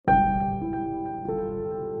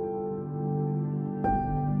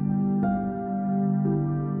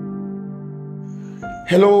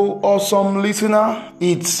Hello, awesome listener.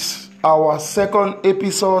 It's our second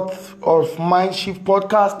episode of Mindshift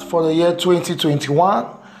podcast for the year 2021.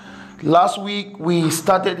 Last week, we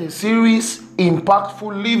started a series,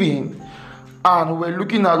 Impactful Living, and we're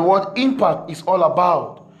looking at what impact is all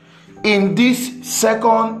about. In this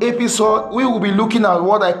second episode, we will be looking at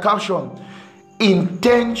what I captioned,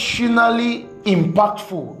 intentionally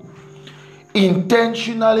impactful.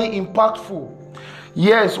 Intentionally impactful.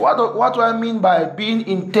 Yes, what do I mean by being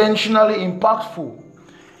intentionally impactful?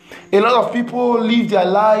 A lot of people live their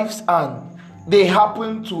lives and they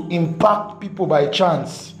happen to impact people by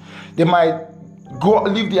chance. They might go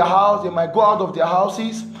leave their house, they might go out of their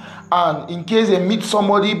houses, and in case they meet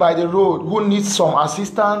somebody by the road who needs some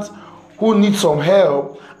assistance, who needs some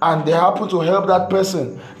help, and they happen to help that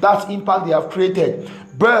person, that's impact they have created.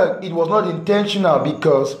 But it was not intentional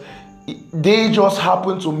because they just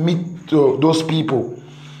happen to meet those people.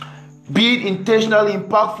 Being intentionally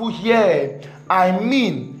impactful here, I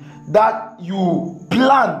mean that you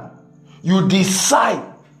plan, you decide,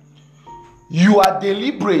 you are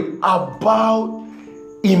deliberate about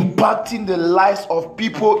impacting the lives of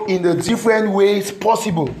people in the different ways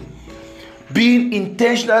possible. Being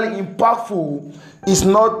intentionally impactful is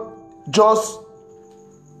not just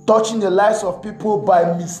touching the lives of people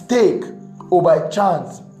by mistake or by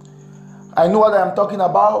chance. I know what I'm talking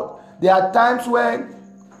about. There are times when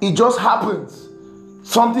it just happens.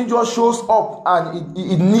 Something just shows up and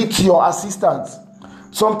it needs your assistance.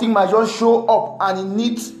 Something might just show up and it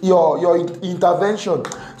needs your intervention.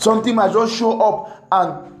 Something might just show up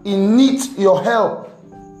and it needs your help.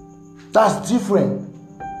 That's different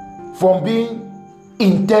from being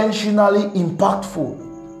intentionally impactful.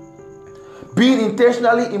 Being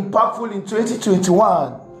intentionally impactful in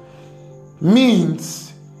 2021 means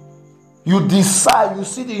you decide, you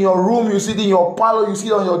sit in your room, you sit in your parlor, you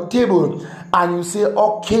sit on your table, and you say,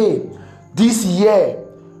 okay, this year,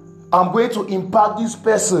 I'm going to impact this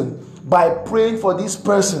person by praying for this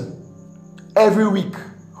person every week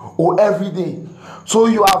or every day. So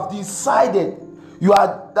you have decided, you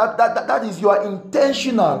are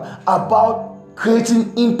intentional about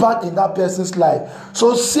creating impact in that person's life.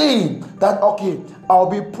 So saying that, okay,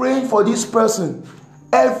 I'll be praying for this person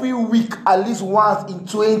every week at least once in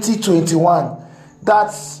 2021.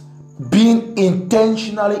 That's being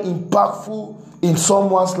intentionally impactful in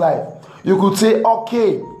someone's life. You could say,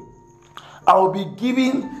 okay, I will be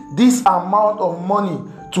giving this amount of money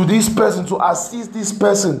to this person to assist this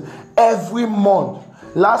person every month.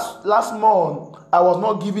 Last month, I was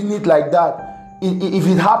not giving it like that. If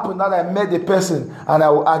it happened that I met the person and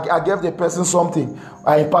I gave the person something,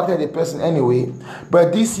 I impacted the person anyway.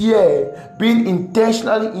 But this year, being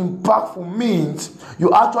intentionally impactful means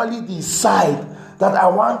you actually decide that I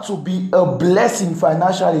want to be a blessing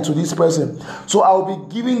financially to this person. So I will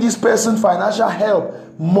be giving this person financial help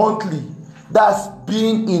monthly. That's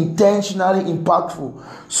being intentionally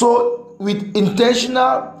impactful. So with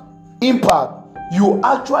intentional impact, you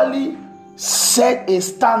actually set a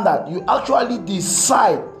standard. You actually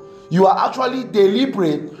decide. You are actually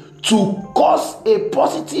deliberate to cause a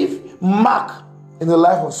positive mark in the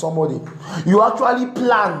life of somebody. You actually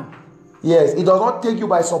plan. Yes, it does not take you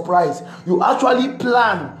by surprise. You actually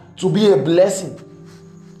plan to be a blessing.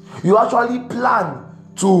 You actually plan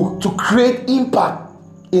to create impact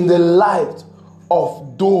in the lives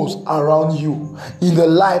of those around you, in the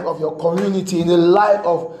life of your community, in the life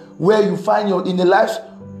of where you find in the lives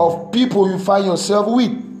of people you find yourself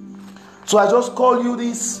with. So I just call you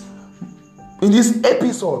this in this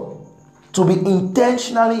episode to be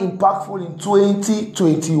intentionally impactful in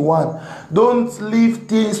 2021. Don't leave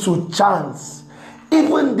things to chance.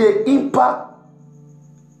 Even the impact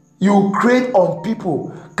you create on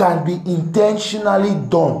people can be intentionally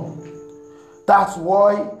done. That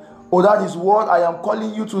is what I am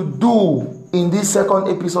calling you to do in this second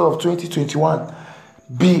episode of 2021.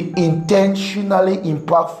 Be intentionally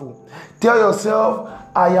impactful. Tell yourself,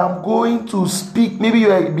 I am going to speak. Maybe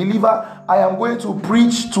you're a believer. I am going to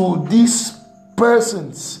preach to these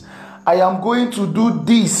persons. I am going to do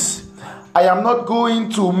this. I am not going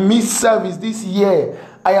to miss service this year.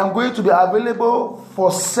 I am going to be available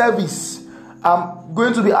for service. I'm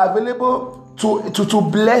going to be available to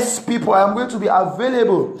bless people. I am going to be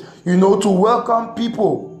available, to welcome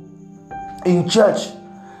people in church.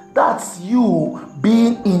 That's you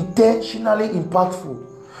being intentionally impactful.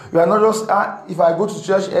 You are not just, if I go to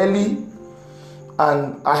church early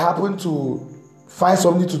and I happen to find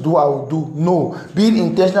something to do, I will do. No. Being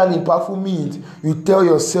intentionally impactful means you tell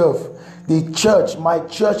yourself, my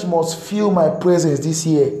church must feel my presence this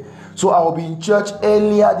year. So I will be in church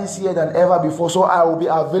earlier this year than ever before. So I will be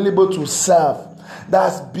available to serve.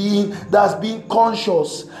 that's being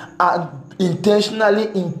conscious and intentionally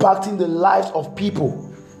impacting the lives of people.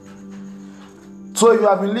 So if you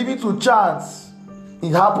have been living to chance,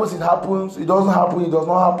 it happens, it happens, it doesn't happen, it does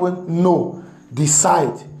not happen. No.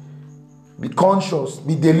 Decide. Be conscious,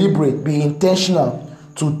 be deliberate, be intentional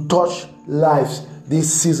to touch lives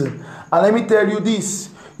this season. And let me tell you this,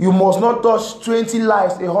 you must not touch 20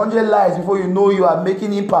 lives, 100 lives before you know you are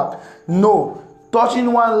making impact. No.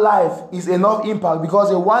 Touching one life is enough impact,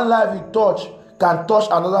 because a one life you touch can touch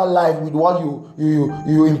another life with what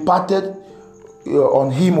you imparted on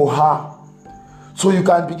him or her. So you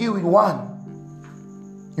can begin with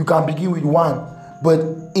one. You can begin with one. But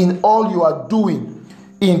in all you are doing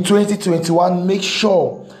in 2021, make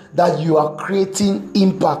sure that you are creating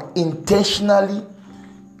impact intentionally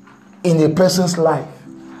in a person's life.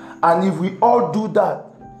 And if we all do that,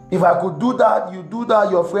 if I could do that, you do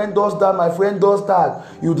that, your friend does that, my friend does that,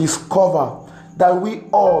 you discover that we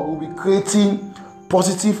all will be creating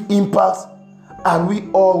positive impacts, and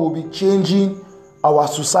we all will be changing our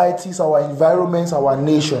societies, our environments, our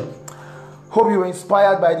nation. Hope you were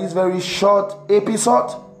inspired by this very short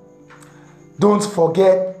episode. Don't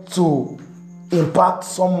forget to impact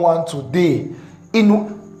someone today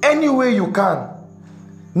in any way you can.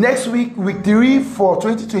 Next week, week 3 for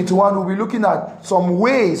 2021, we'll be looking at some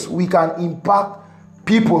ways we can impact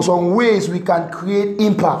people, some ways we can create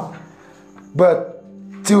impact. But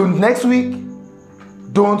till next week,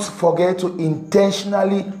 don't forget to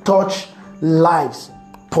intentionally touch lives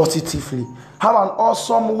positively. Have an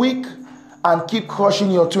awesome week and keep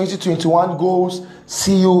crushing your 2021 goals.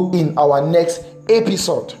 See you in our next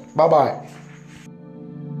episode. Bye-bye.